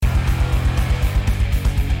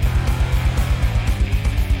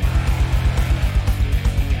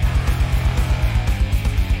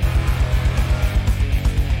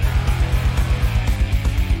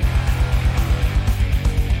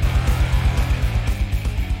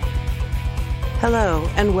Hello,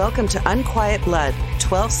 and welcome to Unquiet Blood,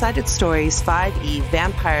 12-Sided Stories 5e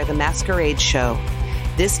Vampire the Masquerade show.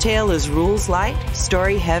 This tale is rules light,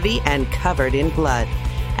 story heavy, and covered in blood.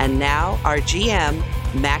 And now, our GM,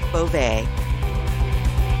 Mac Beauvais.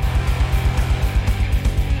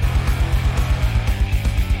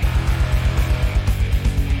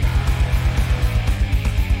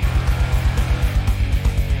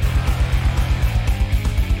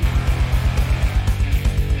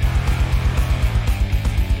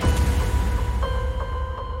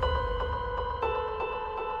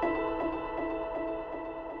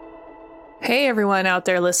 Hey everyone out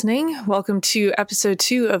there listening. Welcome to episode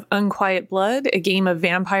 2 of Unquiet Blood, a game of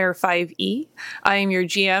Vampire 5e. I am your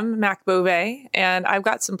GM, Mac Beauvais, and I've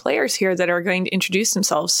got some players here that are going to introduce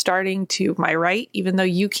themselves, starting to my right, even though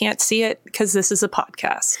you can't see it because this is a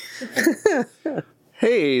podcast.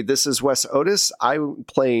 Hey, this is Wes Otis. I'm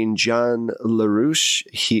playing John LaRouche.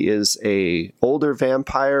 He is a older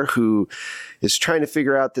vampire who is trying to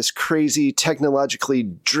figure out this crazy technologically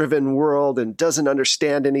driven world and doesn't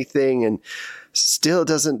understand anything and still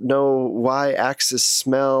doesn't know why axes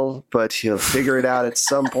smell, but he'll figure it out at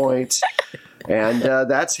some point. And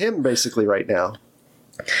that's him basically right now.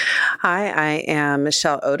 Hi, I am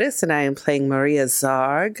Michelle Otis, and I am playing Maria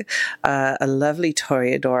Zarg, a lovely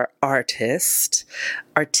Toreador artiste,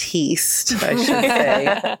 I should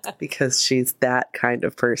say, because she's that kind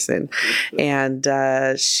of person. And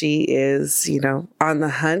she is, on the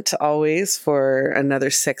hunt always for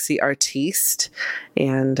another sexy artiste,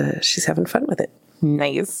 and she's having fun with it.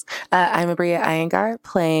 Nice. I'm Abria Iyengar,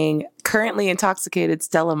 playing currently intoxicated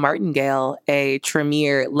Stella Martingale, a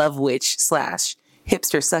Tremere love witch /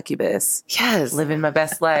 hipster succubus. Yes. Living my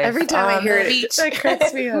best life. Every time I hear it, that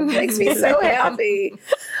cracks me up. Makes me so happy.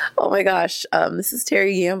 Oh my gosh. This is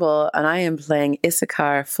Terry Gamble, and I am playing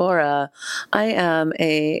Issachar Fora. I am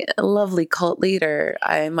a lovely cult leader.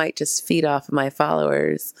 I might just feed off of my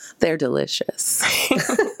followers. They're delicious.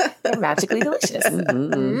 They're magically delicious.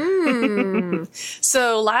 Mm-hmm.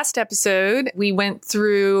 So last episode, we went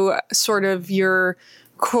through sort of your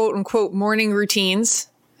quote-unquote morning routines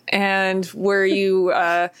and where you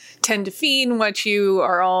tend to feed and what you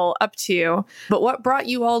are all up to. But what brought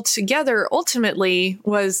you all together ultimately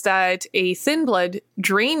was that a thin blood,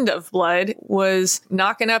 drained of blood, was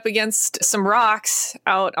knocking up against some rocks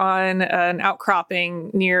out on an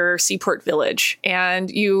outcropping near Seaport Village.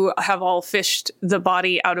 And you have all fished the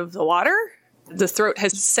body out of the water. The throat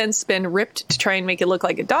has since been ripped to try and make it look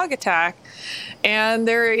like a dog attack. And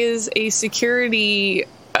there is a security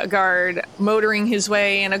guard motoring his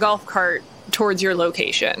way in a golf cart towards your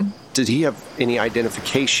location. Did he have any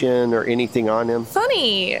identification or anything on him?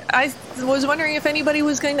 Funny. I was wondering if anybody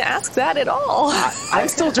was going to ask that at all. I'm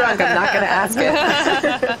still drunk. I'm not going to ask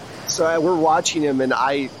it. So we're watching him, and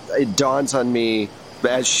it dawns on me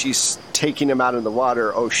as she's taking him out of the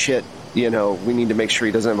water, oh shit, we need to make sure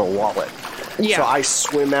he doesn't have a wallet. Yeah. So I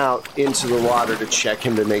swim out into the water to check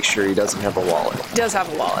him to make sure he doesn't have a wallet. Does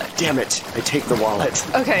have a wallet. Damn it. I take the wallet.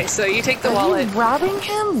 Okay, so you take the wallet. Are you robbing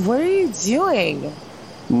him? What are you doing?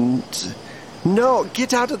 No,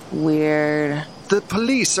 get out of... Weird. The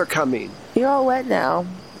police are coming. You're all wet now.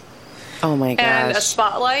 Oh my gosh. And a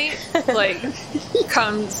spotlight,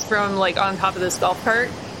 comes from, on top of this golf cart,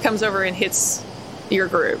 comes over and hits your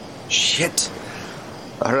group. Shit.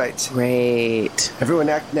 All right. Great. Everyone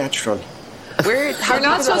act natural. How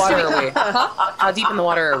deep in the water are we? How deep in the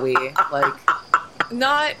water are we?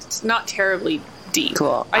 Not terribly deep.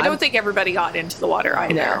 Cool. I don't think everybody got into the water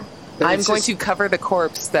either. No. I'm going to cover the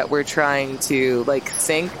corpse that we're trying to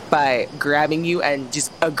sink by grabbing you and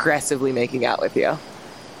just aggressively making out with you.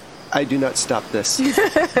 I do not stop this.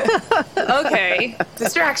 Okay.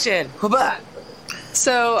 Distraction.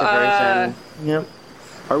 So, Yep.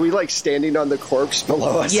 Are we standing on the corpse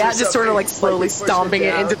below us? Yeah, just sort of slowly stomping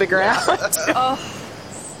it into the ground. oh,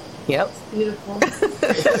 Yep. beautiful.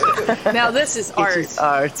 Now this is art. It is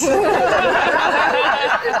art.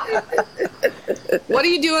 What are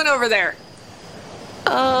you doing over there?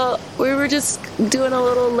 We were just doing a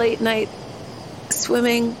little late night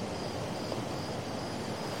swimming.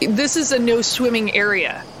 This is a no swimming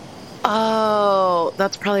area. Oh,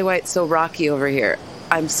 that's probably why it's so rocky over here.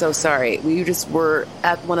 I'm so sorry. We just were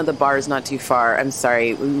at one of the bars not too far. I'm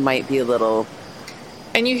sorry. We might be a little...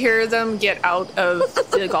 And you hear them get out of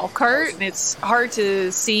the golf cart, and it's hard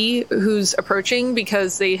to see who's approaching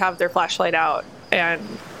because they have their flashlight out and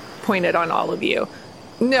pointed on all of you.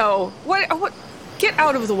 No. What? Get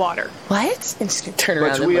out of the water. What? And just turn around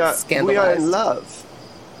But and look scandalized. we are in love.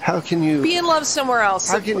 How can you... Be in love somewhere else.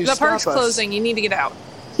 How can you the stop park's us? closing. You need to get out.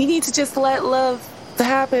 You need to just let love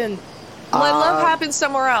happen. Let love happen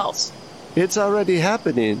somewhere else. It's already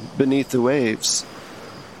happening beneath the waves.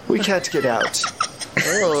 We can't get out,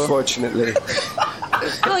 fortunately.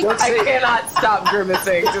 I cannot stop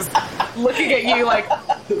grimacing, just looking at you like...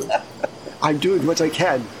 I'm doing what I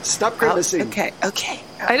can. Stop grimacing. Okay.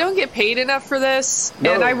 I don't get paid enough for this,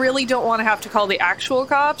 No. and I really don't want to have to call the actual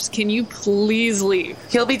cops. Can you please leave?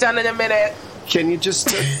 He'll be done in a minute. Can you just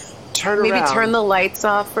turn Maybe around? turn the lights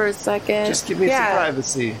off for a second. Just give me some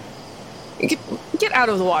privacy. Get out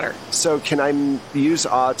of the water. So can I use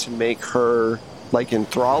awe to make her, like,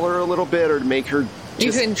 enthrall her a little bit, or to make her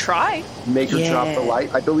You can try. make her drop the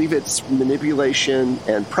light? I believe it's manipulation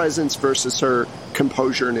and presence versus her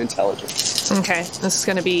composure and intelligence. Okay, this is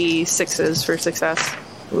going to be 6s for success.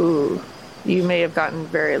 Ooh, you may have gotten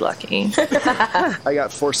very lucky. I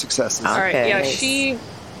got 4 successes. All right, yeah, nice.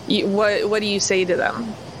 What do you say to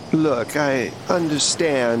them? Look, I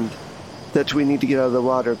understand that we need to get out of the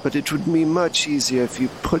water, but it would be much easier if you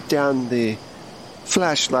put down the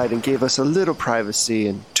flashlight and gave us a little privacy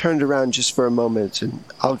and turned around just for a moment, and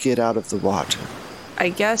I'll get out of the water. I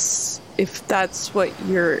guess if that's what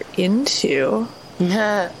you're into.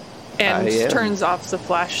 Yeah. And I am. turns off the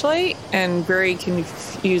flashlight and very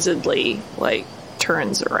confusedly,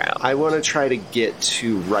 turns around. I want to try to get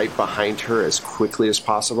to right behind her as quickly as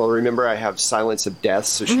possible. Remember, I have silence of death,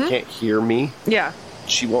 so she can't hear me. Yeah.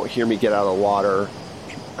 She won't hear me get out of the water.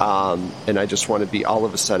 And I just want to be all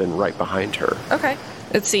of a sudden right behind her. Okay.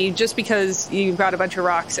 Let's see, just because you've got a bunch of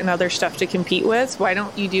rocks and other stuff to compete with, why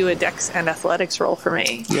don't you do a dex and athletics roll for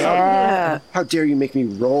me? Yeah. How dare you make me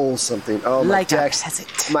roll something? Oh, my Like a dex.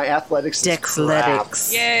 peasant. My athletics is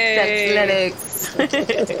Dexletics. Yay! Athletics.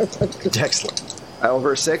 Dex.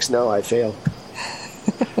 Over 6? No, I fail.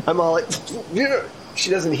 I'm all like, she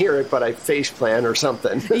doesn't hear it, but I face plan or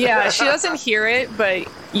something. Yeah, she doesn't hear it, but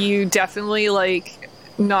you definitely,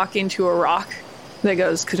 knock into a rock that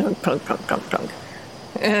goes ka-dunk, punk, punk, punk, punk.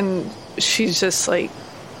 And she's just, a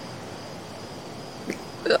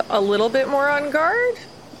little bit more on guard,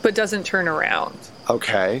 but doesn't turn around.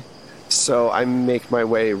 Okay. So I make my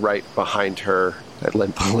way right behind her. I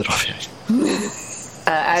limp a little bit.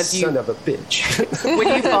 As Son of a bitch. when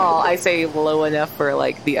you fall, I say low enough for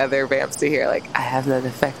the other vamps to hear. I have that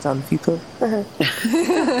effect on people.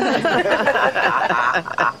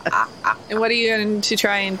 And what are you going to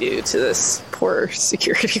try and do to this poor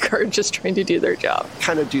security guard just trying to do their job?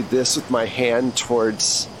 Kind of do this with my hand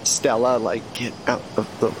towards Stella, get out of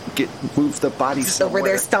move the body somewhere. Over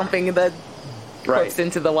there stomping the corpse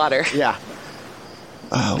into the water. Yeah.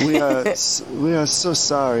 We are so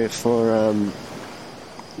sorry for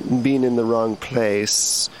being in the wrong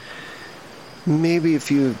place. Maybe if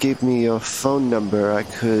you gave me your phone number, I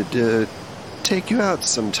could take you out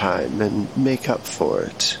sometime and make up for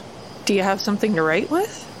it. Do you have something to write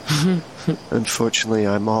with? Unfortunately,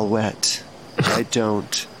 I'm all wet. I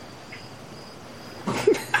don't.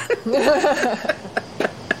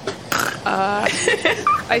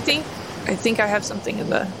 I think I have something in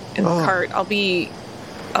the cart. I'll be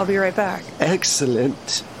right back.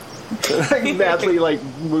 Excellent. I'm madly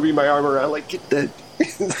moving my arm around, get that.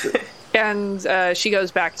 And she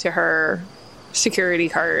goes back to her security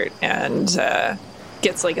cart and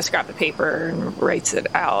gets a scrap of paper and writes it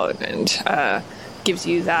out and gives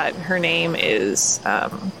you that. Her name is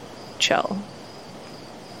Chell.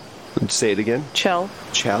 Say it again. Chell.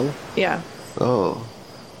 Chell? Yeah. Oh,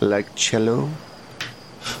 like cello?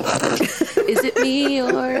 Is it me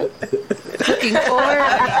you're looking for?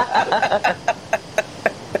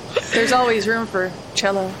 There's always room for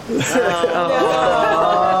cello.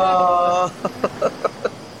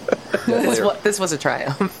 This was a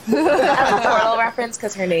triumph. I have a Portal reference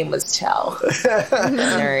because her name was Chell.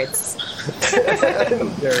 Nerds.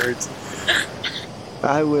 Nerds.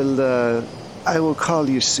 I will call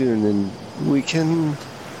you soon, and we can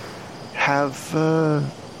have a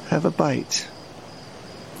bite.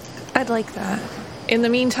 I'd like that. In the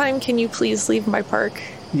meantime, can you please leave my park?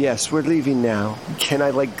 Yes, we're leaving now. Can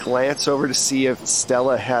I glance over to see if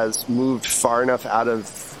Stella has moved far enough out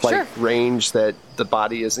of Sure. range that the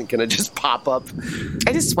body isn't going to just pop up?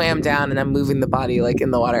 I just swam down and I'm moving the body in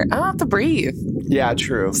the water. I don't have to breathe. Yeah,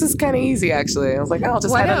 true. This is kind of easy, actually. I was like, I'll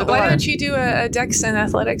just Why head under the water. don't you do a dex and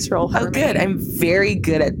athletics roll for Oh, me? good. I'm very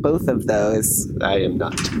good at both of those. I am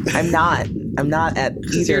not. I'm not at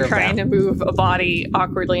either You're of trying them. to move a body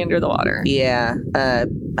awkwardly under the water. Yeah.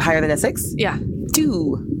 Higher than a 6? Yeah.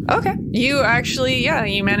 2. Okay. You actually,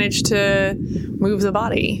 you managed to move the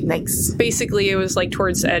body. Nice. Basically, it was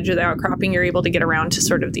towards the edge of the outcropping. You're able to get around to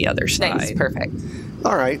sort of the other side. Nice. Perfect.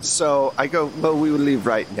 All right, so I go, well, we will leave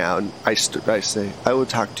right now. And I say, I will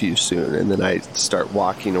talk to you soon. And then I start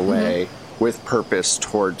walking away with purpose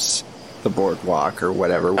towards the boardwalk or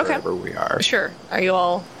whatever, wherever we are. Sure. Are you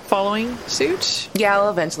all following suit? Yeah, I'll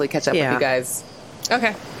eventually catch up with Yeah. you guys.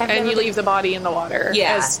 Okay. And you leave the body in the water.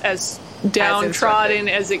 Yeah. As downtrodden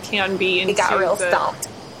as it can be. It got real stomped.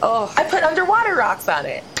 Oh. I put underwater rocks on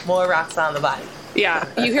it. More rocks on the body. Yeah.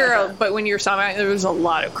 You hear, but when you're stomping, there was a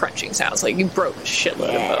lot of crunching sounds. Like you broke a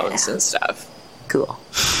shitload of bones and stuff. Cool.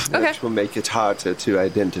 Okay. Which will make it harder to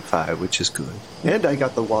identify, which is good. And I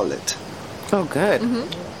got the wallet. Oh, good.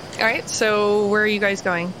 All right. So where are you guys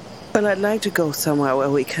going? But I'd like to go somewhere where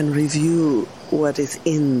we can review what is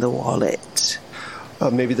in the wallet.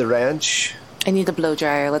 Maybe the ranch? I need a blow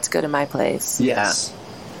dryer. Let's go to my place. Yes.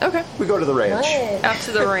 Okay. We go to the ranch. Out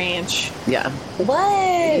to the ranch. Yeah. What?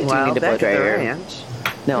 Well, need a blow back at the dryer. ranch.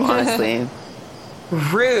 No, honestly.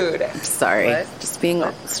 Rude. Sorry. What? Just being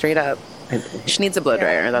straight up. She needs a blow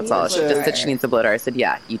dryer. That's all. She just said she needs a blow dryer. I said,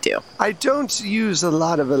 yeah, you do. I don't use a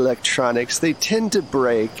lot of electronics. They tend to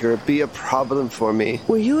break or be a problem for me.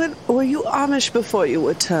 Were you Amish before you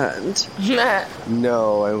were turned?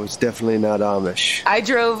 No, I was definitely not Amish. I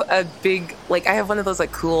drove a big, like, I have one of those,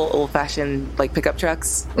 like, cool old-fashioned, like, pickup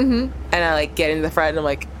trucks. Mm-hmm. And I, like, get in the front and I'm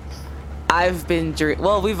like, I've been drinking.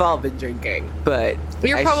 Well, we've all been drinking, but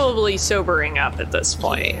You're probably sobering up at this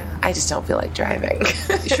point. I just don't feel like driving.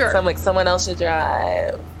 Sure. So I'm like, someone else should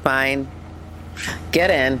drive. Fine.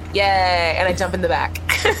 Get in. Yay! And I jump in the back.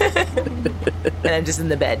 And I'm just in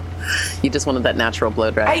the bed. You just wanted that natural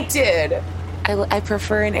blow dryer. I did. I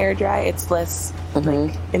prefer an air dry. It's less,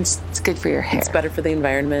 like, it's good for your hair. It's better for the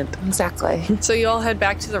environment. Exactly. So you all head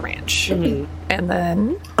back to the ranch. And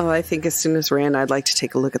then... Oh, I think as soon as we're in, I'd like to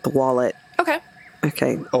take a look at the wallet. Okay.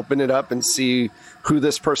 Okay. Open it up and see who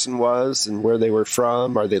this person was and where they were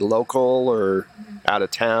from. Are they local or out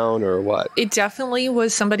of town or what? It definitely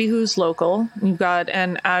was somebody who's local. You've got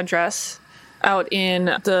an address out in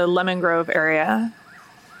the Lemon Grove area.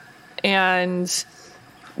 And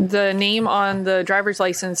the name on the driver's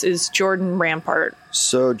license is Jordan Rampart.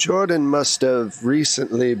 So Jordan must have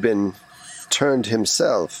recently been turned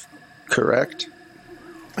himself, correct?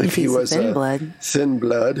 If he he's was thin blood. Thin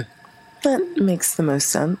blood. That makes the most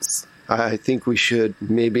sense. I think we should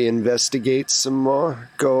maybe investigate some more.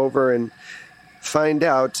 Go over and find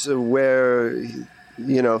out where,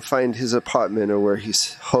 find his apartment or where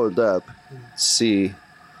he's holed up. See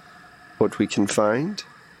what we can find.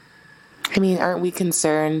 I mean, aren't we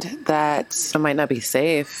concerned that... It might not be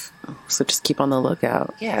safe. So just keep on the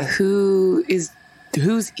lookout. Yeah, who's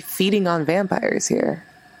feeding on vampires here?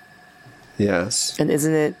 Yes. And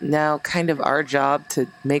isn't it now kind of our job to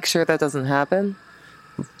make sure that doesn't happen?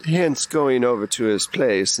 Hence going over to his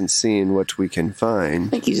place and seeing what we can find. I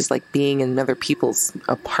think you just like being in other people's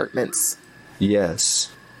apartments.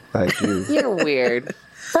 Yes, I do. You're weird.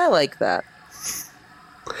 I like that.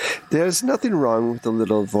 There's nothing wrong with a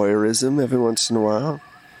little voyeurism every once in a while.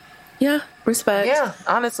 Yeah, respect. Yeah,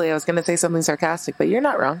 honestly, I was going to say something sarcastic, but you're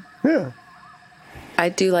not wrong. Yeah. I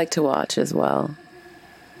do like to watch as well.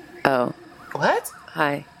 Oh, What?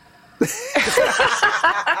 hi.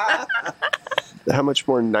 How much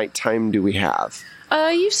more nighttime do we have?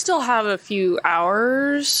 You still have a few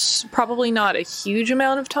hours. Probably not a huge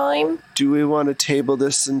amount of time. Do we want to table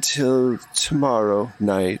this until tomorrow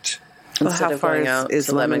night? Well, Instead how of far going out is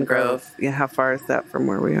to Lemon Lemon Grove? Grove. Yeah, how far is that from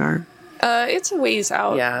where we are? It's a ways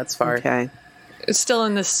out. Yeah, it's far. Okay. It's still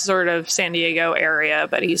in this sort of San Diego area,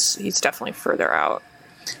 but he's definitely further out.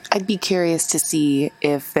 I'd be curious to see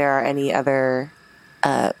if there are any other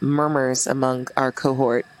murmurs among our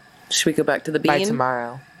cohort Should we go back to the by bean?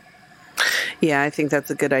 tomorrow. Yeah, I think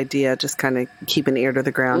that's a good idea. Just kind of keep an ear to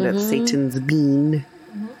the ground at Satan's bean.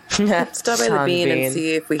 Stop by the Sean bean Bean. and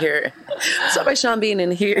see if we hear. Stop by Sean Bean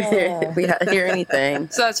and hear if we hear anything.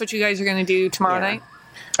 So that's what you guys are going to do tomorrow night?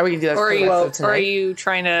 Are we going to do that Or are for you, the rest of or are tonight? you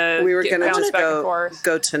trying to We were get going to bounce just back and forth?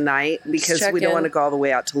 go tonight because check we don't in. want to go all the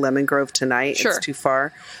way out to Lemon Grove tonight. Sure. It's too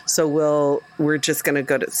far. So we're just going to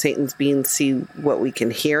go to Satan's Bean, see what we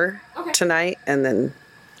can hear tonight, and then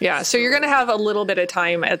Yeah, so you're going to have a little bit of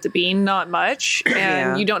time at the bean, not much, and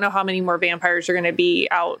Yeah. you don't know how many more vampires are going to be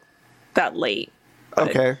out that late.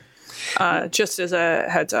 Okay. Just as a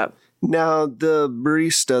heads up. Now, the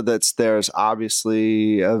barista that's there is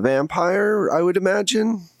obviously a vampire, I would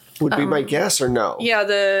imagine. Would be my guess, or no?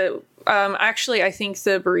 Yeah, actually, I think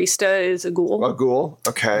the barista is a ghoul. A ghoul?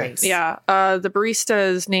 Okay. Nice. Yeah, the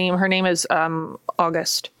barista's her name is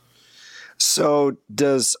August. So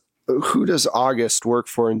who does August work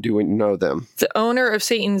for, and do we know them? The owner of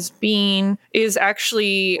Satan's Bean is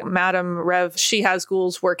actually Madame Rev. She has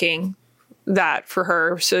ghouls working that for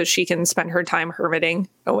her so she can spend her time hermiting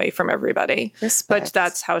away from everybody. Respect. But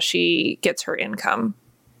that's how she gets her income.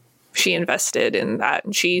 she invested in that.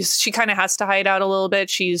 And she kind of has to hide out a little bit.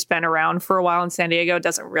 She's been around for a while in San Diego,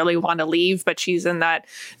 doesn't really want to leave, but she's in that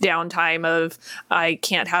downtime of I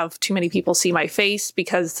can't have too many people see my face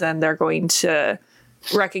because then they're going to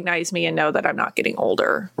recognize me and know that I'm not getting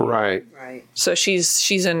older. Right. So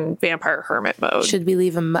she's in vampire hermit mode. Should we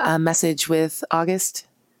leave a message with August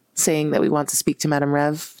saying that we want to speak to Madame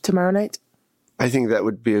Rev tomorrow night? I think that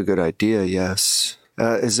would be a good idea, yes.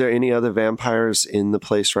 Is there any other vampires in the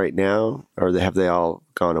place right now, or have they all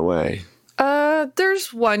gone away?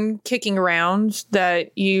 There's one kicking around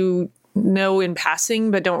that you know in passing,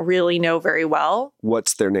 but don't really know very well.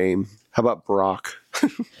 What's their name? How about Brock?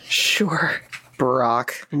 Sure.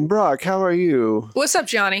 Brock. Brock, how are you? What's up,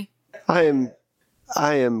 Johnny? I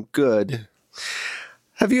am good.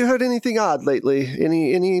 Have you heard anything odd lately?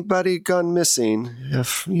 Anybody gone missing?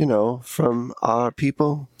 From our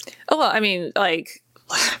people? Oh, well, I mean, like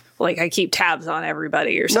I keep tabs on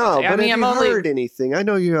everybody or something. No, but I mean, have I'm you heard anything? I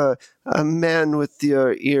know you're a man with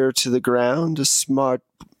your ear to the ground, a smart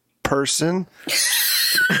person.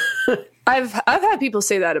 I've had people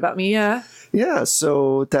say that about me, yeah. Yeah,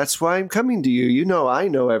 so that's why I'm coming to you. You know I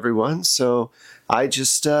know everyone, so I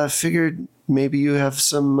just figured maybe you have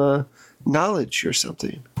some knowledge or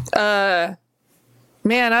something. Man,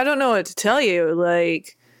 I don't know what to tell you.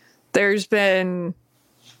 Like, there's been,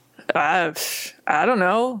 I don't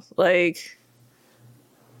know, like,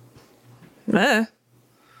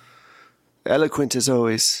 Eloquent as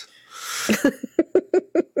always.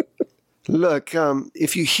 Look,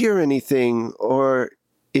 if you hear anything or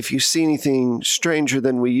if you see anything stranger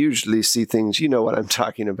than we usually see things, you know what I'm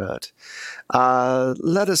talking about.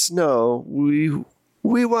 Let us know.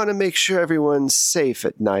 We want to make sure everyone's safe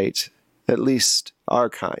at night, at least our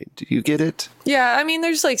kind. Do you get it? yeah, I mean,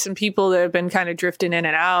 there's like some people that have been kind of drifting in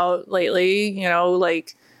and out lately, a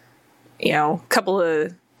couple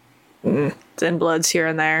of thin bloods here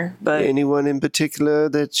and there, but Anyone in particular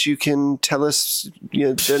that you can tell us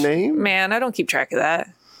their name? man, I don't keep track of that.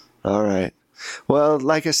 All right. Well,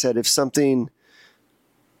 like I said, if something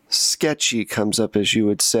sketchy comes up, as you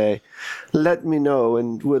would say, let me know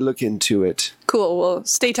and we'll look into it. Cool. Well,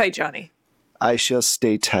 stay tight, Johnny. I shall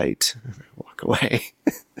stay tight. Walk away.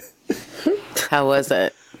 How was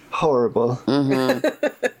it? Horrible. Mm-hmm.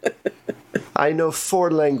 I know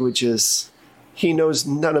 4 languages. He knows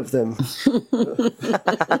none of them.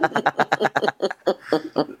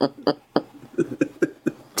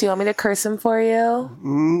 Do you want me to curse him for you?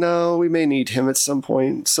 No, we may need him at some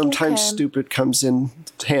point. Sometimes Okay. stupid comes in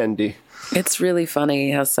handy. It's really funny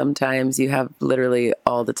how sometimes you have literally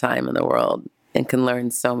all the time in the world and can learn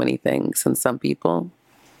so many things, and some people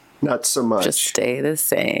Not so much. just stay the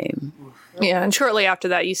same. Yeah, and shortly after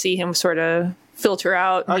that, you see him sort of filter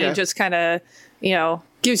out. And Okay. he just kind of,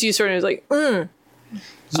 gives you sort of like, on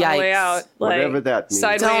the way out. Like, Whatever that means.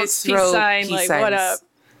 sideways, Don't peace throw sign, peace like, signs. what up?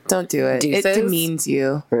 Don't do it. It Deuces? demeans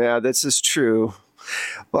you. Yeah, this is true.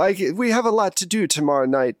 Well, we have a lot to do tomorrow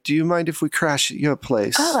night. Do you mind if we crash at your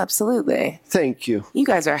place? Oh, absolutely. Thank you. You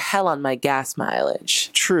guys are hell on my gas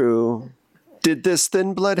mileage. True. Did this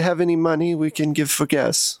thin blood have any money we can give for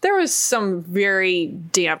gas? There was some very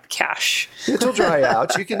damp cash. It'll dry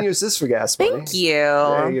out. You can use this for gas money. Thank you.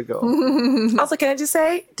 There you go. Also, can I just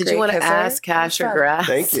say, Did you want to kisser. ask cash or grass?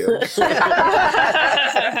 Thank you.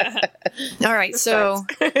 All right, so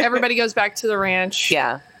everybody goes back to the ranch.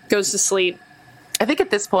 Yeah. Goes to sleep. I think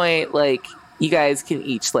at this point, like, you guys can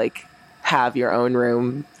each, like, have your own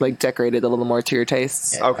room, like, decorated a little more to your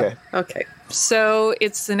tastes. Okay. Okay. So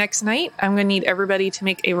it's the next night. I'm going to need everybody to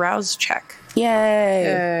make a rouse check. Yay.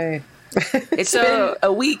 Yay. It's been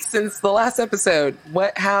a week since the last episode.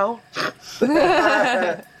 What? How?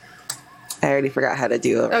 I already forgot how to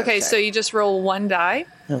do it. Okay, so you just roll 1 die,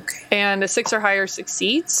 Okay. and a 6 or higher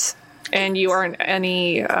succeeds, and you aren't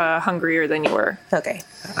any hungrier than you were. Okay.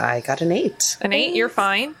 I got an 8. An 8, you're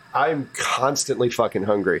fine. I'm constantly fucking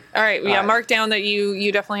hungry. All right, yeah, mark down that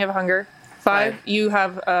you definitely have a hunger. 5, you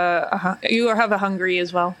have a hungry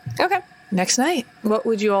as well. Okay. Next night, what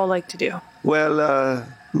would you all like to do? Well,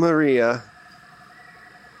 Maria,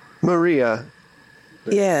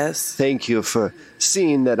 Yes. thank you for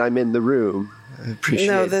seeing that I'm in the room. I appreciate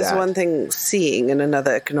No, there's that. one thing seeing and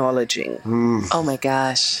another acknowledging. Oh my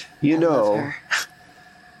gosh. You I love know, her.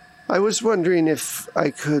 I was wondering if I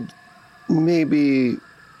could maybe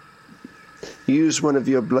use one of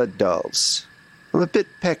your blood dolls. I'm a bit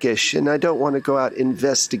peckish, and I don't want to go out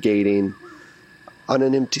investigating on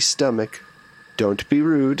an empty stomach. Don't be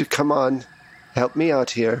rude. Come on. Help me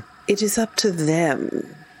out here. It is up to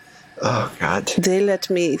them. Oh, God. They let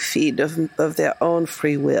me feed of their own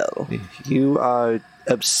free will. You are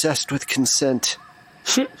obsessed with consent.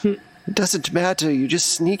 It doesn't matter. You just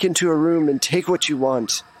sneak into a room and take what you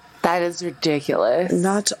want. That is ridiculous.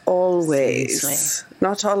 Not always. Seriously.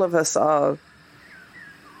 Not all of us are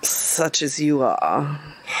such as you are.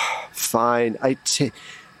 Fine.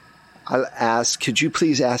 I'll ask. Could you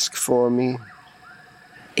please ask for me?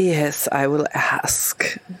 Yes, I will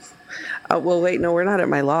ask. Well, wait, no, we're not at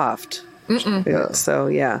my loft. Yeah. So,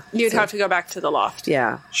 yeah. You'd have to go back to the loft.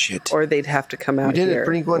 Yeah. Shit. Or they'd have to come out You here. didn't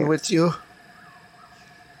bring one with you?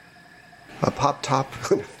 A pop top?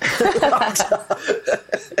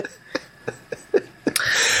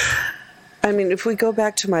 I mean, if we go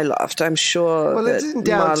back to my loft, I'm sure Well, that it's in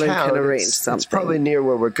downtown. Marlon can arrange It's something. probably near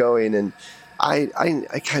where we're going, and I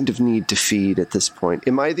kind of need to feed at this point.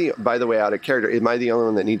 By the way, out of character, am I the only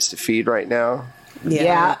one that needs to feed right now?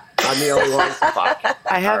 Yeah. I'm the only one? Fuck.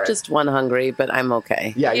 I have right. just one hungry, but I'm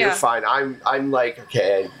okay. Yeah, Yeah. you're fine. I'm like,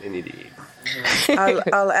 okay, I need to eat.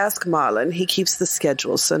 I'll ask Marlon. He keeps the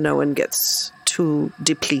schedule so no one gets too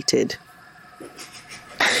depleted.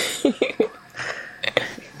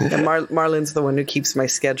 And Marlon's the one who keeps my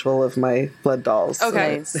schedule of my blood dolls.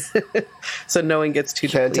 Okay. Nice. So no one gets too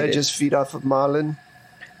Can't depleted. I just feed off of Marlon?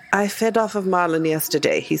 I fed off of Marlon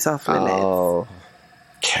yesterday. He's off limits. Oh,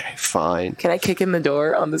 okay, fine. Can I kick in the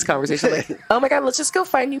door on this conversation? Like, oh my God, let's just go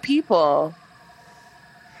find new people.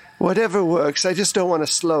 Whatever works. I just don't want to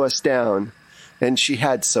slow us down. And she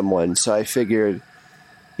had someone, so I figured,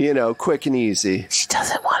 quick and easy. She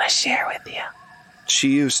doesn't want to share with you. She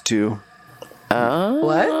used to.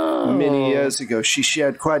 What? Many years ago, she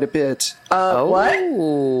shared quite a bit. What?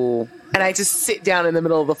 Ooh. And I just sit down in the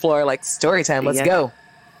middle of the floor like, story time, let's Yeah. go.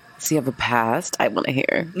 So you have a past? I want to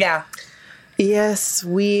hear. Yeah. Yes,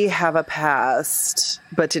 we have a past,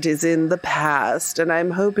 but it is in the past, and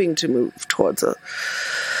I'm hoping to move towards a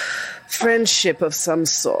friendship of some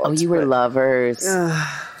sort. Oh, you were lovers.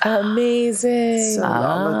 Amazing. So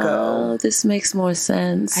long ago. Oh, this makes more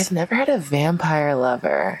sense. I've never had a vampire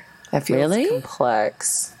lover. That feels Really?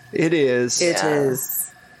 complex. It is. It is.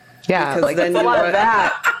 Yeah, Because like then it's a you lot are- of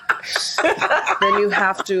that. Then you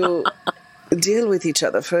have to deal with each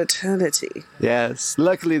other for eternity. Yes.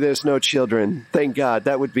 Luckily, there's no children. Thank God.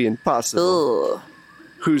 That would be impossible. Ugh.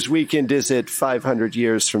 Whose weekend is it 500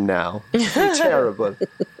 years from now? It'd be terrible.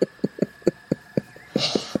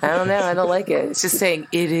 I don't know. I don't like it. It's just saying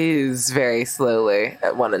it is very slowly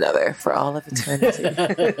at one another for all of eternity.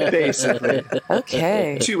 Basically.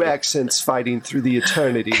 Okay. Two accents fighting through the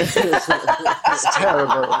eternity. It's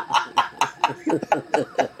terrible.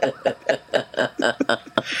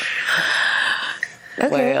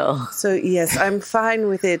 Well, So yes, I'm fine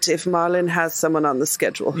with it if Marlon has someone on the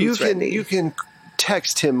schedule who's ready. You can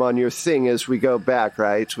text him on your thing as we go back,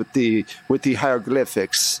 right? With the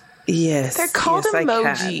hieroglyphics. Yes, They're called yes, I can.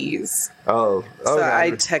 emojis. Oh. So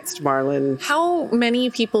I text Marlon. How many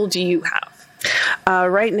people do you have?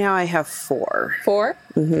 Right now I have 4. 4?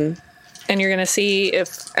 Mm-hmm. And you're going to see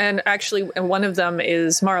if, and one of them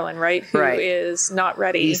is Marlon, right? Who Right. is not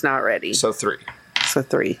ready. He's not ready. So 3. So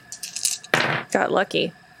 3. Got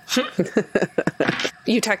lucky.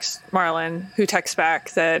 You text Marlon, who texts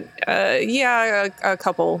back that, a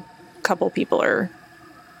couple people are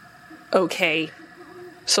okay,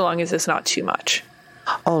 so long as it's not too much.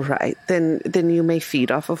 All right, then you may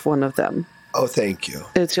feed off of one of them. Oh, thank you.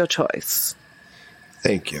 It's your choice,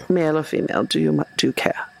 Thank you. male or female. Do you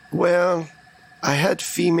care? Well, I had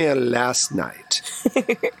female last night.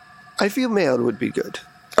 I feel male would be good.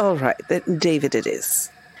 All right, then David it is.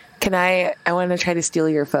 Can I want to try to steal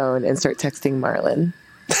your phone and start texting Marlon.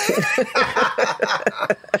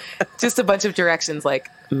 Just a bunch of directions like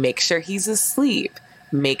make sure he's asleep.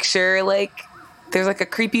 Make sure there's a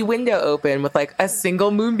creepy window open with a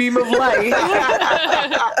single moonbeam of light.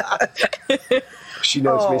 She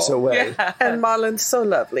knows me so well. And Marlon's so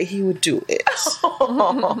lovely, he would do it.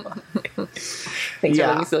 Thanks for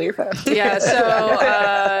letting me steal your phone. Yeah,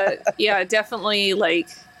 so, definitely,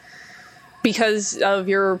 because of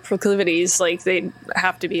your proclivities, they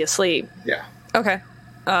have to be asleep. Yeah. Okay.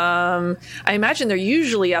 I imagine they're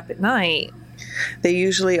usually up at night. They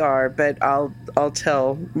usually are, but I'll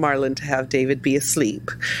tell Marlon to have David be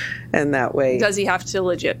asleep, and that way. Does he have to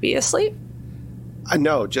legit be asleep?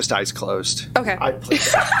 No, just eyes closed. Okay.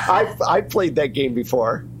 I played that game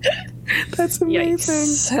before. That's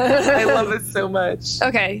amazing. I love it so much.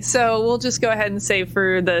 Okay, so we'll just go ahead and say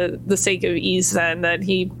for the sake of ease then that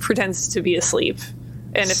he pretends to be asleep.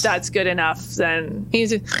 And if that's good enough, then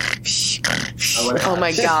he's... Oh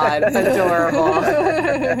my God.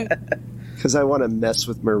 Adorable. Because I want to mess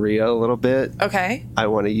with Maria a little bit. Okay. I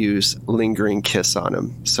want to use lingering kiss on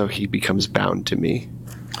him so he becomes bound to me.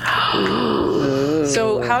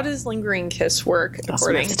 So how does lingering kiss work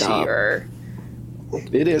according messed to up. your...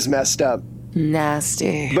 It is messed up.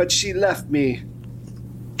 Nasty. But she left me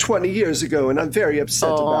 20 years ago, and I'm very upset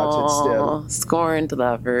about it still. Scorned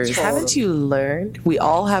lovers. Haven't you learned? We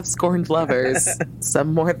all have scorned lovers.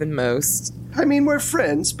 Some more than most. I mean, we're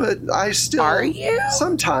friends, but I still... Are you?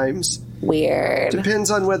 Sometimes. Weird.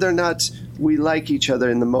 Depends on whether or not we like each other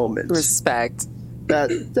in the moment. Respect.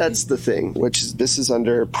 That's the thing, this is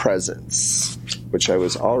under presence, which I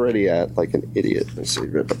was already at like an idiot. Let's see.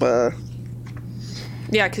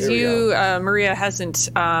 Yeah, because Maria hasn't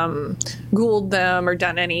ghouled them or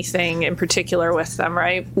done anything in particular with them,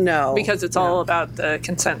 right? No. Because it's all about the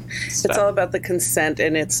consent stuff. It's all about the consent,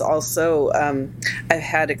 and it's also, I've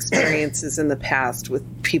had experiences in the past with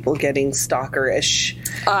people getting stalkerish.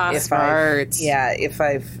 Smart. If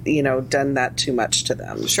I've, done that too much to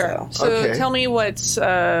them. Sure. So. So Okay. tell me what's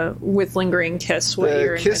with lingering kiss. What The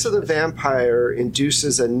your kiss of the intention is. vampire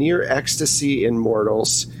induces a near ecstasy in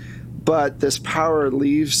mortals, but this power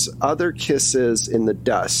leaves other kisses in the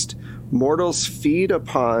dust. Mortals fed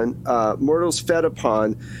upon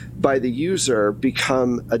by the user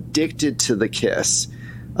become addicted to the kiss,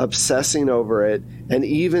 obsessing over it, and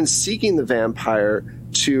even seeking the vampire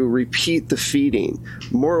to repeat the feeding.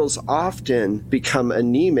 Mortals often become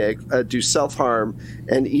anemic, do self-harm,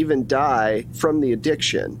 and even die from the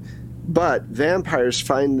addiction. But vampires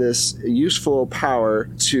find this useful power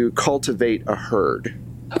to cultivate a herd.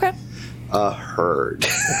 Okay. A herd.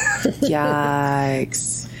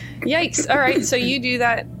 Yikes. Yikes. All right. So you do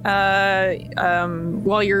that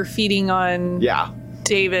while you're feeding on Yeah.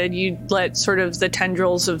 David. You let sort of the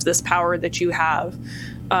tendrils of this power that you have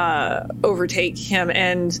overtake him,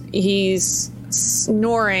 and he's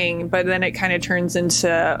snoring, but then it kind of turns into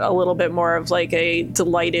a little bit more of like a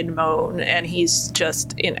delighted moan, and he's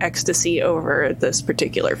just in ecstasy over this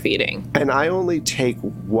particular feeding. And I only take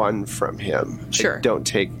one from him. Sure. I don't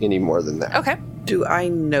take any more than that. Okay. Do I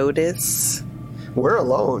notice? We're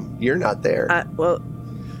alone. You're not there.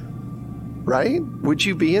 Right? Would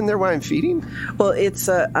you be in there while I'm feeding? Well, it's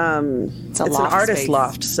an loft artist space.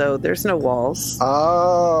 loft, so there's no walls.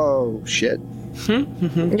 Oh, shit.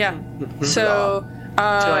 Yeah. So Do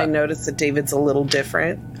I notice that David's a little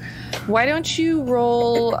different? why don't you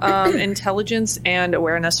roll intelligence and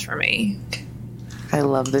awareness for me? I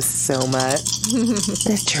love this so much.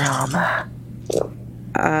 The drama.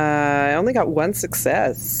 I only got one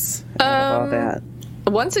success out of all that.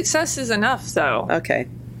 One success is enough, though. Okay.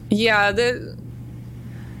 Yeah,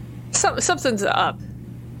 something's up.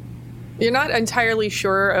 You're not entirely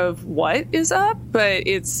sure of what is up, but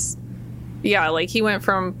it's, like he went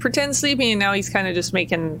from pretend sleeping and now he's kind of just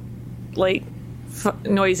making like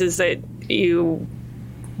noises that you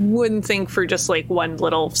wouldn't think for just like one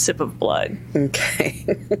little sip of blood. Okay.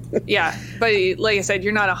 Yeah, but like I said,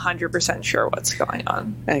 you're not 100% sure what's going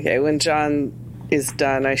on. Okay. When John is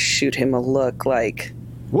done, I shoot him a look like,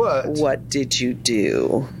 what did you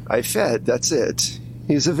do? I fed. That's it.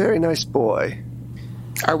 He's a very nice boy.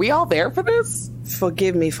 Are we all there for this?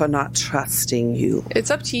 Forgive me for not trusting you. It's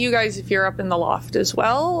up to you guys if you're up in the loft as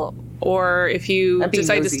well, or if you I'm being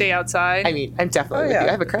decide to nosy. stay outside. I mean, I'm definitely with yeah. you.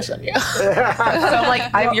 I have a crush on you. So I'm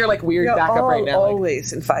like, you're like weird backup right now. Like,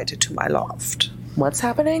 Always invited to my loft. what's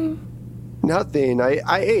happening? Nothing. I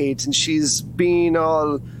ate, and she's being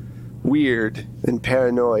all weird and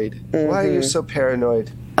paranoid. Why are you so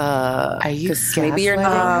paranoid? Are you maybe you're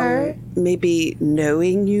not her? Maybe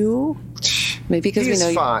knowing you? Maybe because we He's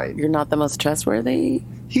know fine. you're not the most trustworthy.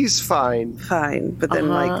 He's fine. Fine. But then,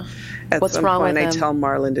 at What's some wrong point, with I him? tell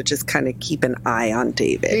Marlon to just kind of keep an eye on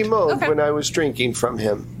David. He moaned Okay. when I was drinking from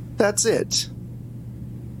him. That's it.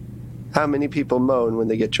 How many people moan when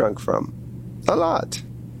they get drunk from? A lot.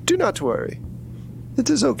 Do not worry. It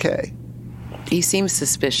is okay. He seems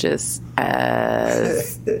suspicious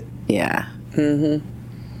as... yeah. Do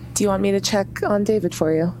you want me to check on David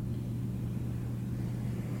for you?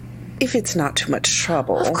 If it's not too much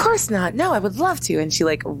trouble. Of course not. No, I would love to. And she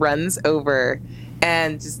like runs over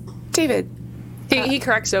and just, David. He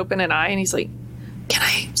cracks open an eye and he's like, "Can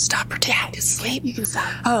I stop pretending to sleep?" You can stop.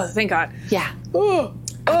 Oh, thank God. Yeah. Oh,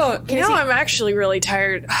 now I'm actually really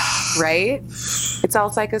tired. Right? It's all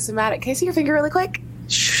psychosomatic. Can I see your finger really quick?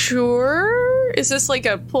 Sure. Is this like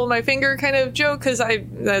a pull my finger kind of joke? Because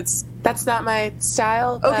That's not my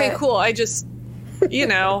style. okay, but- cool. I just,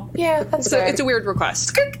 Yeah, that's so fair. it's a weird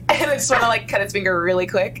request. And I just want to like cut his finger really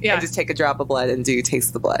quick Yeah. and just take a drop of blood and do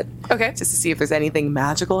taste the blood. Okay. Just to see if there's anything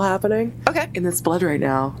magical happening Okay. in this blood right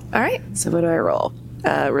now. All right. So what do I roll?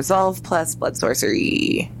 Resolve plus blood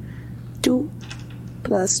sorcery. 2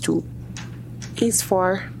 plus 2 is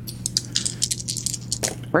 4.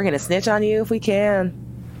 We're going to snitch on you if we can.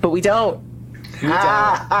 But we don't.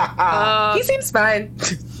 He seems fine.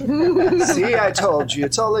 See, I told you.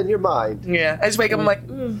 It's all in your mind. Yeah. I just wake up, I'm like,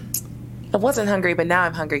 I wasn't hungry, but now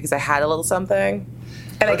I'm hungry because I had a little something.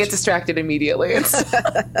 And I get distracted immediately.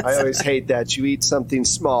 I always hate that. You eat something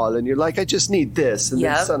small and you're like, I just need this. And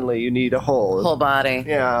Yep. then suddenly you need a whole body.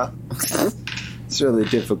 Yeah. It's really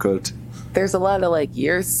difficult. There's a lot of like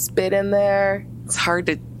your spit in there. It's hard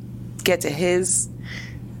to get to his.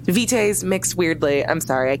 Vitae's mixed weirdly. I'm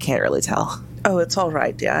sorry, I can't really tell. Oh, it's all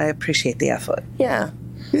right. Yeah, I appreciate the effort. Yeah.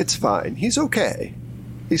 It's fine. He's okay.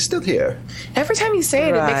 He's still here. Every time you say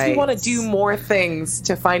it, it makes me Right. want to do more things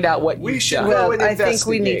to find out what We you've should done. go Well, and I think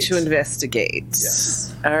we need to investigate. investigate.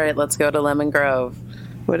 Yes. All right, let's go to Lemon Grove.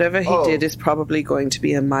 Whatever he Oh. did is probably going to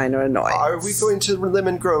be a minor annoyance. Are we going to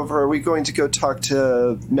Lemon Grove or are we going to go talk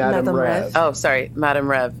to Madame Madame Rev? Rev? Oh, sorry, Madame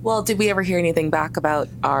Rev. Well, did we ever hear anything back about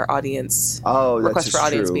our audience? Oh, that's Request for just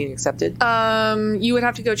audience true. being accepted? You would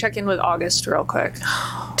have to go check in with August real quick.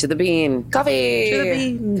 To the bean.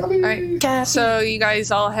 Coffee. All right. So you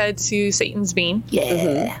guys all head to Satan's Bean,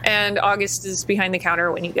 Yeah. and August is behind the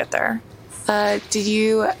counter when you get there. Did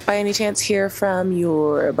you, by any chance, hear from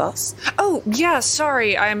your boss? Oh, yeah,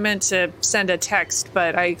 sorry. I meant to send a text,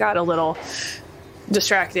 but I got a little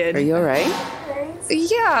distracted. Are you all right?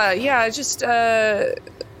 Yeah, just,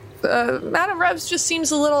 Madame Revs just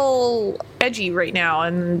seems a little edgy right now,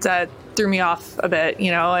 and that threw me off a bit,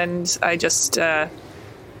 and I just,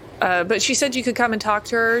 but she said you could come and talk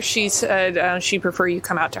to her. She said she'd prefer you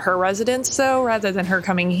come out to her residence, though, rather than her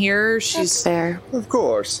coming here. She's, Fair. Of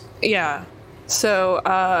course. yeah. So,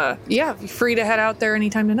 yeah, be free to head out there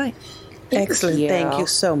anytime tonight. Excellent. you. Thank you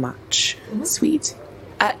so much. Sweet.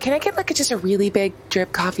 Can I get just a really big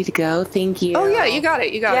drip coffee to go? Thank you. Oh, yeah, you got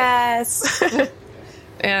it. Yes.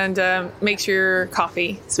 And make your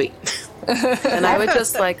coffee. Sweet. And I would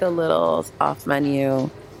just like a little off menu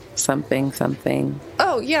something.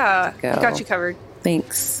 Oh, yeah, Go. got you covered.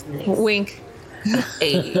 Thanks. Wink.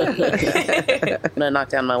 Hey. I'm gonna knock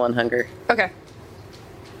down my one hunger. Okay.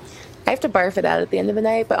 I have to barf it out at the end of the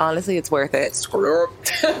night, but honestly, it's worth it.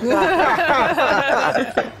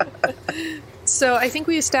 So I think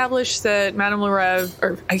we established that Madame Larev,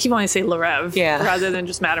 or I keep wanting to say Larev, Yeah. rather than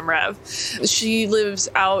just Madame Rev. She lives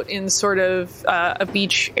out in sort of a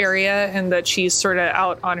beach area, and that she's sort of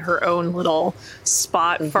out on her own little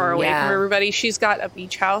spot far away Yeah. from everybody. She's got a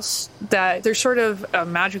beach house that there's sort of a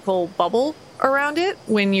magical bubble around it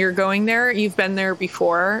when you're going there. You've been there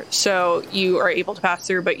before, so you are able to pass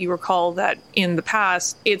through, but you recall that in the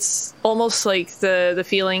past, it's almost like the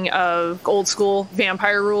feeling of old school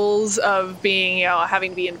vampire rules of being,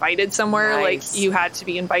 having to be invited somewhere. Nice. Like you had to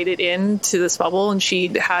be invited into this bubble, and she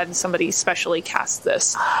had somebody specially cast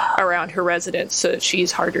this around her residence so that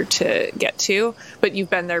she's harder to get to. But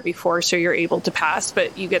you've been there before, so you're able to pass,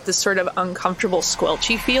 but you get this sort of uncomfortable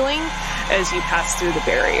squelchy feeling as you pass through the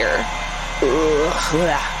barrier.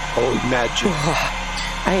 Oh, magic.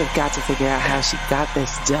 I have got to figure out how she got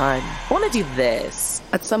this done. I want to do this.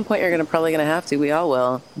 At some point, you're probably gonna have to. We all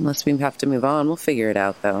will, unless we have to move on. We'll figure it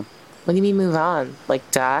out, though. What do you mean move on? Like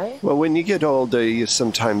die? Well, when you get older, you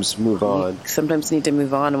sometimes move on. Sometimes you need to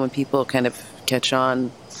move on, and when people kind of catch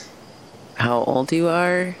on how old you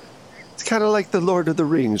are. It's kind of like the Lord of the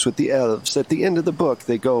Rings with the elves. At the end of the book,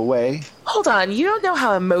 they go away. Hold on, you don't know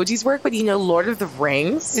how emojis work, but you know Lord of the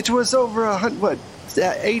Rings? It was over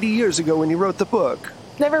 80 years ago when you wrote the book.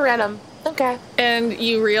 Never read them. Okay. And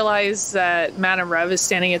you realize that Madame Rev is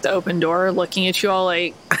standing at the open door looking at you all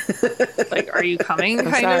like, are you coming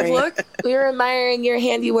kind sorry. of look. We were admiring your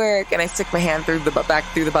handiwork, and I stick my hand through the back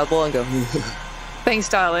through the bubble and go. Thanks,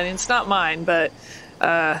 darling. It's not mine, but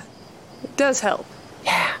it does help.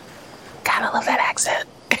 Yeah, gotta love that accent.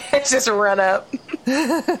 Just run up.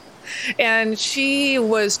 And she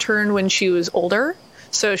was turned when she was older,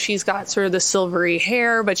 so she's got sort of the silvery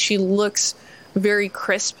hair, but she looks very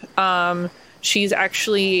crisp. She's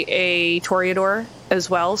actually a Toreador as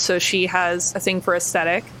well, so she has a thing for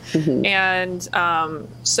aesthetic. And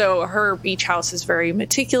so her beach house is very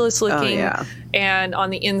meticulous looking. yeah. And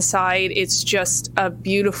on the inside, it's just a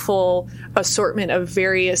beautiful assortment of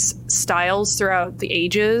various styles throughout the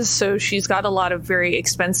ages. So she's got a lot of very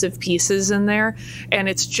expensive pieces in there. And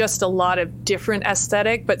it's just a lot of different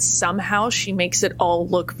aesthetic, but somehow she makes it all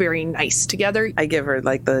look very nice together. I give her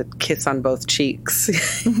like the kiss on both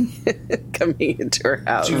cheeks coming into her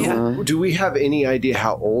house. Do we have any idea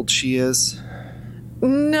how old she is?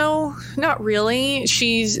 No, not really.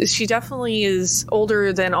 She definitely is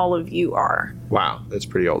older than all of you are. Wow, that's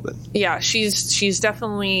pretty old then. Yeah, she's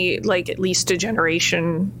definitely like at least a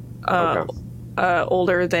generation Okay.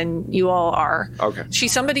 older than you all are. Okay.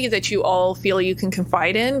 She's somebody that you all feel you can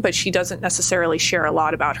confide in, but she doesn't necessarily share a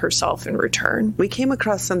lot about herself in return. We came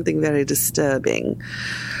across something very disturbing.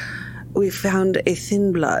 We found a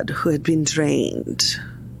thin blood who had been drained.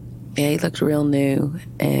 Yeah, he looked real new,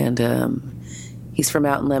 and he's from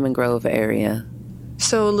out in Lemon Grove area.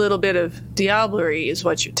 So a little bit of diablerie is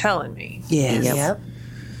what you're telling me. Yes. Yep.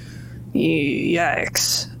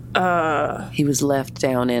 Yikes. He was left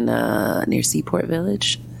down in near Seaport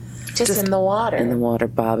Village. Just in the water. In the water,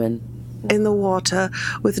 bobbing. In the water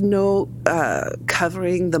with no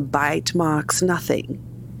covering the bite marks, nothing.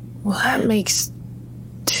 Well, that makes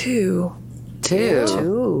two.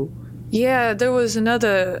 Ooh. Yeah, there was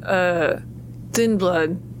another thin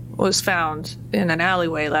blood was found in an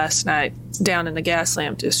alleyway last night down in the gas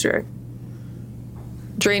lamp district.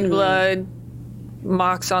 Drained blood,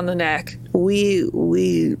 marks on the neck. We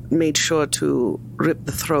made sure to rip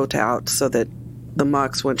the throat out so that the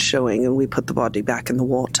marks weren't showing, and we put the body back in the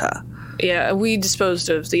water. Yeah, we disposed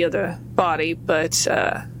of the other body, but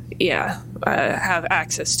yeah, I have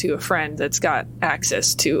access to a friend that's got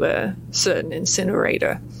access to a certain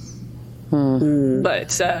incinerator.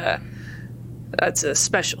 But that's a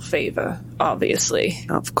special favor, obviously.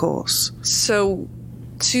 Of course. So,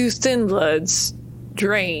 two thin bloods,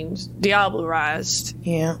 drained, diablerized,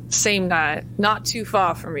 Yeah. same night, not too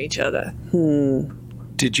far from each other.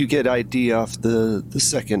 Did you get ID off the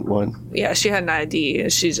second one? Yeah, she had an ID.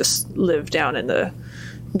 She just lived down in the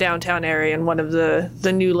downtown area in one of the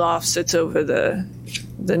new lofts that's over the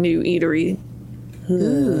new eatery.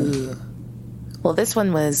 Well, this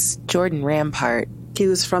one was Jordan Rampart. He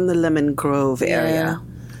was from the Lemon Grove area.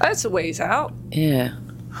 That's a ways out. Yeah.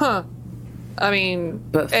 Huh. I mean,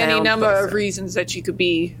 But any found number of closer. reasons that you could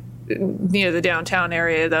be near the downtown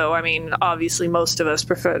area, though. I mean, obviously, most of us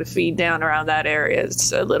prefer to feed down around that area.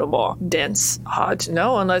 It's a little more dense. Hard to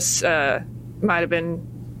know unless might have been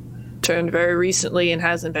turned very recently and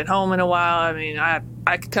hasn't been home in a while. I mean,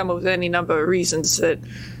 I could come up with any number of reasons that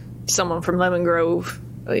someone from Lemon Grove,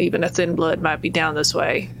 even a thin blood, might be down this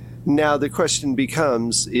way. Now the question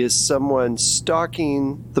becomes, is someone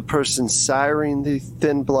stalking the person siring the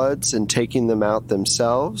thin bloods and taking them out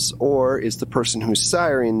themselves, or is the person who's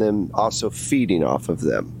siring them also feeding off of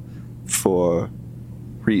them for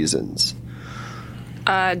reasons?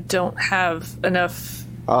 I don't have enough.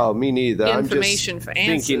 Oh, me neither. Information I'm just for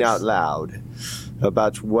thinking answers. out loud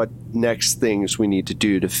about what next things we need to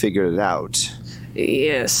do to figure it out.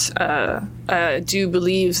 Yes, I do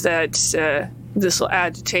believe that this will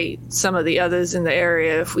agitate some of the others in the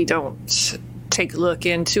area if we don't take a look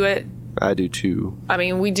into it. I do too. I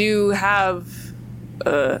mean, we do have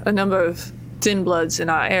a number of thin bloods in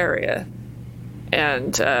our area,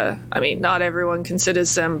 and I mean, not everyone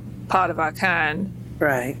considers them part of our kind,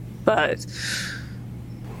 Right. but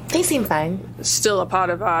They seem fine. still a part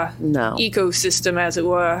of our No. ecosystem, as it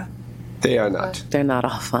were. They are not. They're not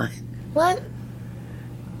all fine. What?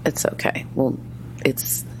 It's okay. Well,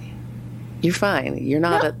 you're fine. You're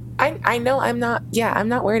not No, I know I'm not. Yeah, I'm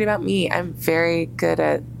not worried about me. I'm very good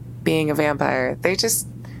at being a vampire. They're just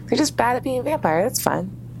bad at being a vampire. That's fine.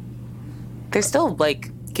 They're still like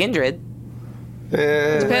kindred.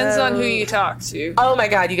 Depends on who you talk to. Oh my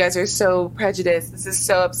god, you guys are so prejudiced. This is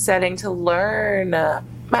so upsetting to learn.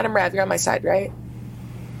 Madam Rav, you're on my side, right?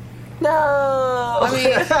 No. I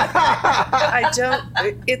mean, I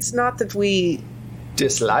don't. It's not that we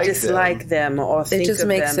dislike them or think It just of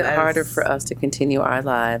makes them it as- harder for us to continue our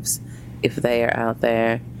lives if they are out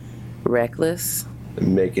there reckless.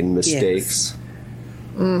 Making mistakes.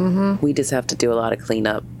 We just have to do a lot of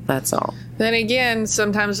cleanup. That's all. then again,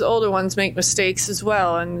 sometimes the older ones make mistakes as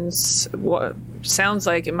well, and what sounds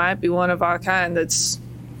like it might be one of our kind that's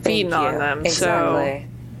feeding on them. Exactly.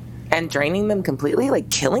 And draining them completely, like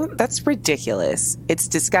killing, that's ridiculous. It's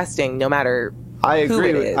disgusting no matter I who agree.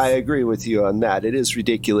 it is. I agree with you on that. It is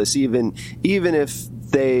ridiculous, even if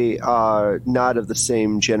they are not of the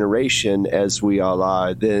same generation as we all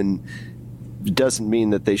are. Then it doesn't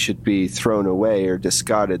mean that they should be thrown away or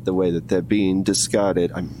discarded the way that they're being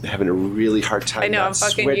discarded. I'm having a really hard time. I know, not I'm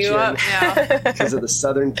fucking switching you up now. because of the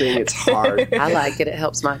southern thing. It's hard. I like it. It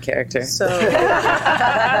helps my character. So,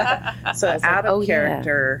 out of oh, yeah.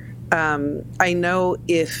 character, I know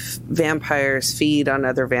if vampires feed on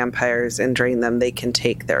other vampires and drain them, they can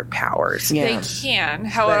take their powers. Yeah. They can.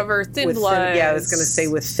 However, But thin with bloods. yeah, I was going to say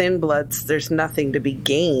with thin bloods, there's nothing to be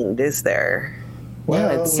gained, is there?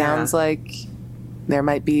 Yeah, it sounds like there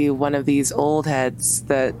might be one of these old heads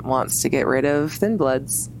that wants to get rid of thin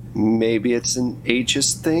bloods. Maybe it's an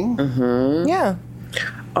ageist thing. Yeah.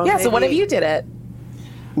 Or Yeah, so one of maybe you did it.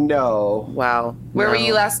 No. Wow. Where were No.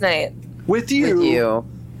 you last night? With you. With you.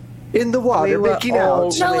 In the water, We were making all-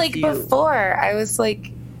 out. No, with like you. before, I was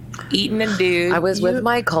like eating a dude. I was with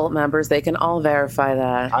my cult members. They can all verify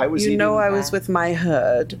that. I was You eating. know I was with my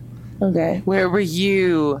herd. Okay. Where were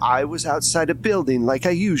you? I was outside a building like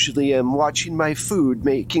I usually am, watching my food,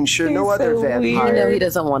 making sure no You're other so weird. You vampire. know he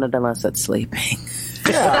doesn't want it unless it's sleeping.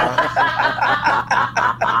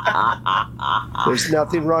 There's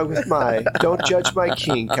nothing wrong with my. Don't judge my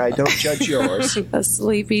kink. I don't judge yours. A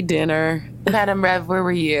sleepy dinner. Madam Rev, where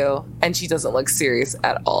were you? And she doesn't look serious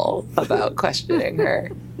at all about questioning her.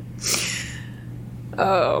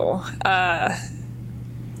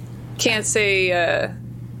 Can't say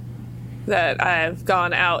that I've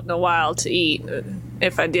gone out in a while to eat.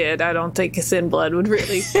 If I did, I don't think a thin blood would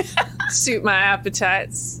really suit my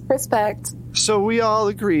appetites. Respect. So we all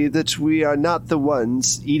agree that we are not the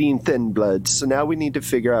ones eating thin bloods. So now we need to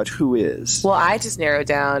figure out who is. Well, I just narrowed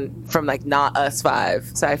down from like not us five.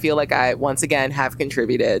 So I feel like I once again have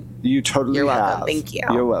contributed. You totally You're welcome. have. Thank you.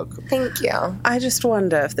 You're welcome. Thank you. I just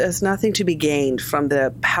wonder if there's nothing to be gained from their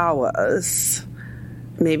powers.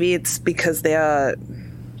 Maybe it's because they are,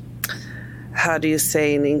 how do you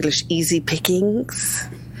say in English, easy pickings?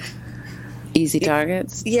 Easy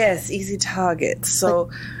targets. Yes, easy targets.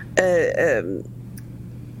 So, an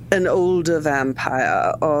older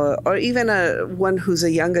vampire, or even one who's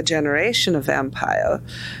a younger generation of vampire,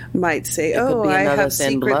 might say, could "Oh, be I another have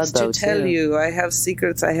thin secrets blood, though, to tell too. you. I have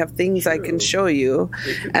secrets. I have things I can show you,"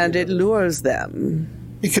 and it lures them.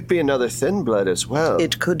 It could be another thin blood as well.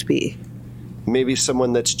 It could be. Maybe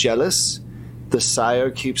someone that's jealous. The sire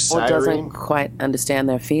keeps Or doesn't siring. quite understand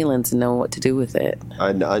their feelings and know what to do with it.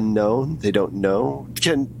 An unknown. They don't know.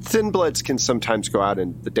 Thin bloods can sometimes go out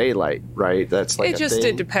in the daylight, right? That's like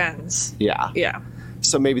It depends. Yeah. Yeah.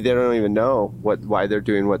 So maybe they don't even know why they're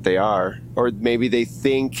doing what they are, or maybe they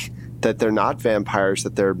think that they're not vampires,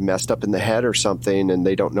 that they're messed up in the head or something, and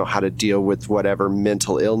they don't know how to deal with whatever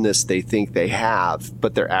mental illness they think they have,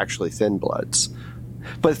 but they're actually thin bloods.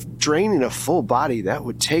 But draining a full body, that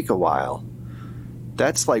would take a while.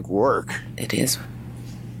 That's like work. It is.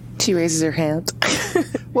 She raises her hand.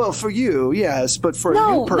 Well, for you, yes, but for a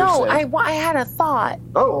No, new person. no, I had a thought.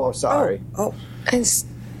 Oh, sorry.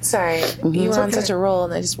 Sorry, you were on such a roll,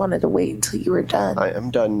 and I just wanted to wait until you were done. I am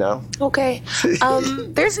done now. Okay.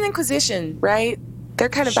 There's an Inquisition, right? They're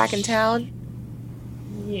kind of back in town.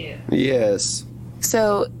 Yes.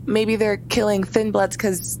 So maybe they're killing thin bloods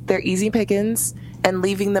because they're easy pickings and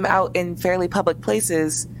leaving them out in fairly public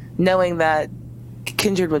places, knowing that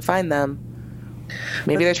Kindred would find them.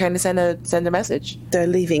 Maybe they're trying to send a message. They're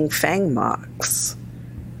leaving fang marks.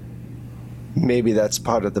 Maybe that's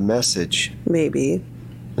part of the message. Maybe.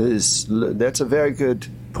 That's a very good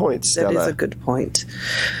point, Stella. That is a good point.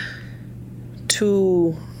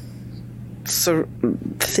 Two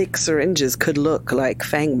thick syringes could look like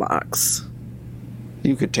fang marks.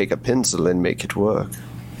 You could take a pencil and make it work.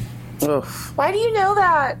 Oof. Why do you know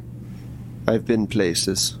that? I've been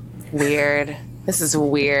places. Weird. This is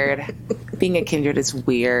weird. Being a Kindred is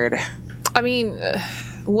weird. I mean,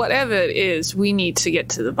 whatever it is, we need to get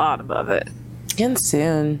to the bottom of it. And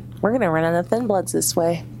soon. We're going to run out of thin bloods this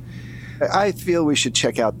way. I feel we should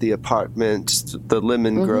check out the apartments, the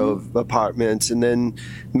Lemon Grove apartments, and then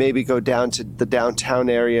maybe go down to the downtown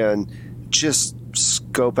area and just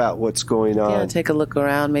scope out what's going on. Yeah, take a look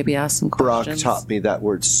around, maybe ask some Brock questions. taught me that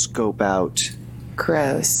word, scope out.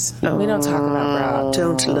 Gross. We don't talk about Brock.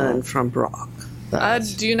 Don't learn from Brock. I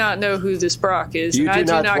do not know who this Brock is, You and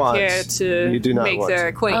do I do not not want- care you do to not make want their to.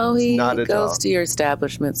 acquaintance. Oh, he Not at goes all. to your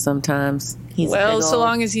establishment sometimes. He's Well, big so old-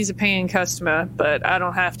 long as he's a paying customer, but I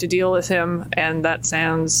don't have to deal with him, and that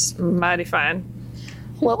sounds mighty fine.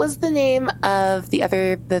 What was the name of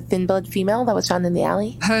the thin blood female that was found in the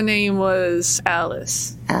alley? Her name was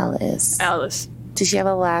Alice. Alice. Alice. Does she have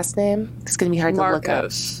a last name? It's going to be hard to look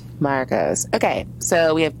up. Marcos. Okay,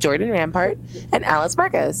 so we have Jordan Rampart and Alice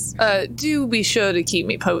Marcos. Do be sure to keep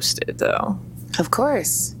me posted, though. Of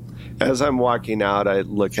course. As I'm walking out, I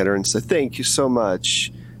look at her and say, "Thank you so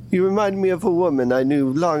much. You remind me of a woman I knew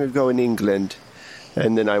long ago in England."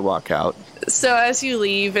 And then I walk out. So as you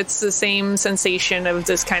leave, it's the same sensation of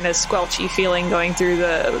this kind of squelchy feeling going through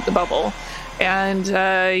the bubble. And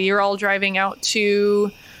you're all driving out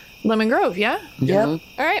to Lemon Grove, yeah? Yep. All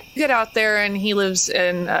right, get out there, and he lives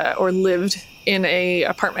in, or lived in a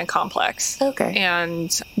apartment complex. Okay.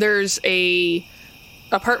 And there's a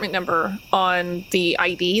apartment number on the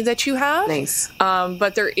ID that you have. Nice.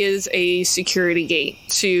 But there is a security gate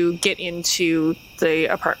to get into the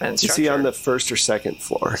apartment Is structure. he on the first or second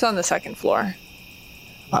floor? It's on the second floor.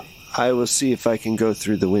 I will see if I can go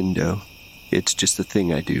through the window. It's just a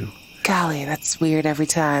thing I do. Golly, that's weird every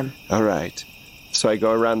time. All right. So I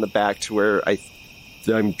go around the back to where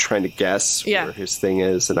I'm trying to guess Yeah. where his thing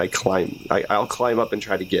is, and I'll climb up and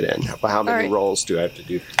try to get in. How many right. rolls do I have to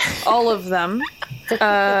do? All of them.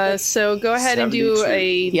 So go ahead and do 72.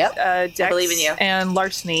 a Yep. Dex I believe in you. and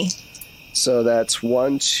larceny. So that's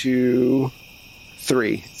 1, 2,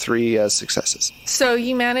 3. 3 successes. So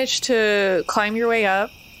you manage to climb your way up.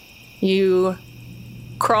 You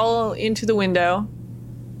crawl into the window,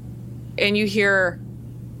 and you hear,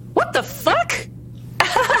 "What the fuck?"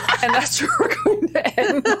 And that's where we're going to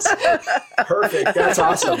end. Perfect. That's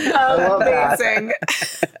awesome. I love that. Amazing.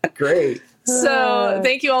 Great. So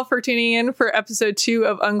thank you all for tuning in for episode 2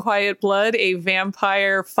 of Unquiet Blood, a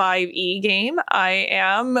Vampire 5e game. I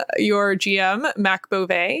am your GM, Mac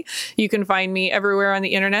Beauvais. You can find me everywhere on the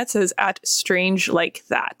internet as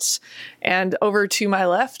 @StrangeLikeThat. And over to my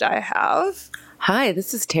left, I have... Hi,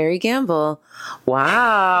 this is Terry Gamble.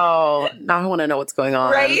 Wow. Now I want to know what's going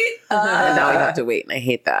on. Right? And now we have to wait, and I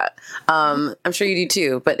hate that. I'm sure you do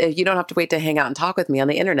too, but if you don't have to wait to hang out and talk with me on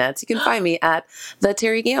the internet, you can find me at The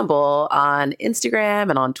Terry Gamble on Instagram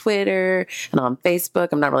and on Twitter and on Facebook.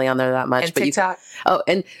 I'm not really on there that much. And but TikTok.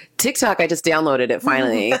 And TikTok, I just downloaded it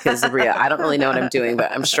finally because I don't really know what I'm doing,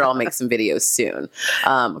 but I'm sure I'll make some videos soon.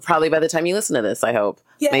 Probably by the time you listen to this, I hope.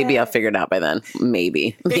 Yay. Maybe I'll figure it out by then.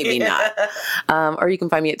 Maybe not. Or you can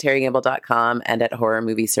find me at terrygamble.com and at Horror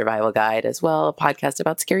Movie Survival Guide as well, a podcast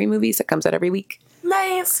about scary movies that comes out every week.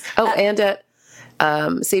 Nice. Oh, and at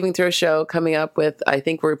Saving Throw Show coming up with, I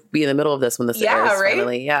think we'll be in the middle of this when this Yeah, airs right?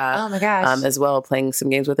 finally. Yeah. Oh my gosh. As well, playing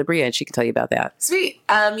some games with Abria, and she can tell you about that. Sweet.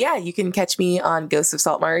 Yeah, you can catch me on Ghosts of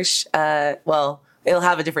Saltmarsh. Well, it'll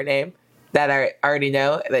have a different name that I already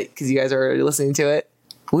know because you guys are already listening to it.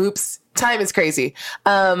 Whoops. Time is crazy.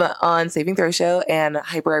 On Saving Throw Show and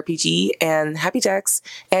Hyper RPG and Happy Jacks.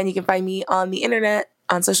 And you can find me on the internet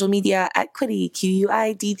on social media at Quiddy,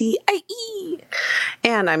 Quiddie.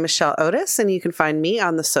 And I'm Michelle Otis, and you can find me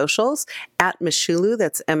on the socials at Michulu.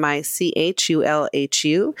 That's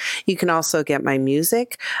Michulhu. You can also get my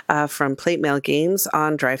music from Plate Mail Games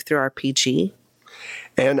on Drive-Thru RPG.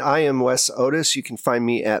 And I am Wes Otis. You can find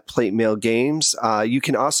me at Plate Mail Games. You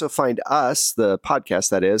can also find us, the podcast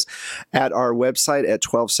that is, at our website at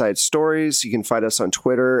 12 Sided Stories. You can find us on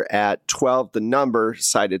Twitter at 12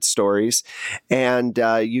 Sided Stories. And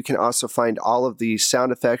you can also find all of the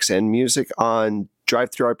sound effects and music on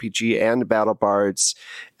Drive-Thru RPG and Battle Bards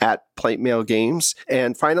at Plate Mail Games.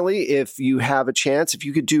 And finally, if you have a chance, if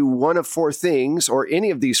you could do one of 4 things, or any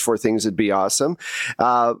of these 4 things, it'd be awesome.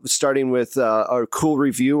 Starting with a cool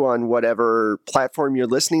review on whatever platform you're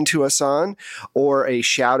listening to us on, or a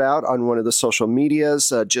shout out on one of the social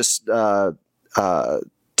medias,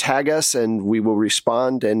 tag us and we will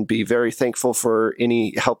respond and be very thankful for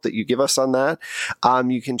any help that you give us on that.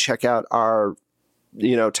 You can check out our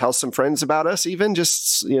tell some friends about us, even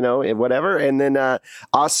just, whatever. And then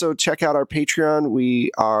also check out our Patreon.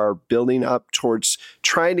 We are building up towards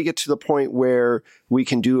trying to get to the point where we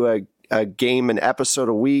can do a game, an episode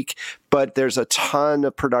a week, but there's a ton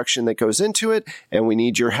of production that goes into it, and we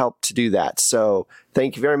need your help to do that. So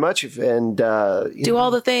thank you very much. And Do all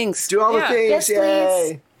the things. Do all the things. Yes, Yay.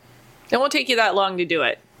 please. It won't take you that long to do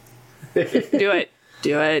it.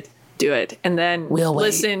 Do it. And then We'll wait.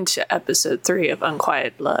 listen to episode 3 of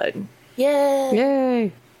Unquiet Blood. Yay.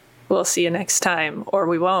 Yay. We'll see you next time, or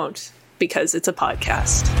we won't, because it's a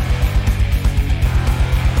podcast.